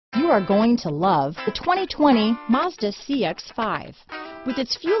are going to love the 2020 Mazda CX-5. With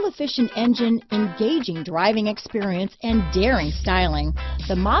its fuel-efficient engine, engaging driving experience, and daring styling,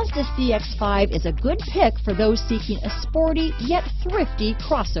 the Mazda CX-5 is a good pick for those seeking a sporty yet thrifty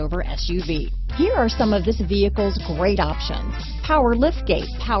crossover SUV. Here are some of this vehicle's great options: power liftgate,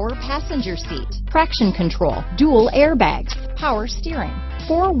 power passenger seat, traction control, dual airbags, power steering,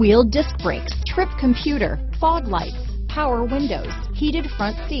 four-wheel disc brakes, trip computer, fog lights, power windows, heated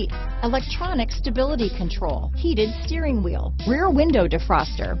front seats, electronic stability control, heated steering wheel, rear window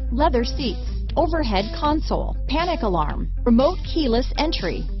defroster, leather seats, overhead console, panic alarm, remote keyless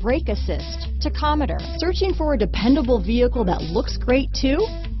entry, brake assist, tachometer. Searching for a dependable vehicle that looks great too?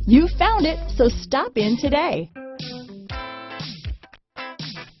 You found it, so stop in today.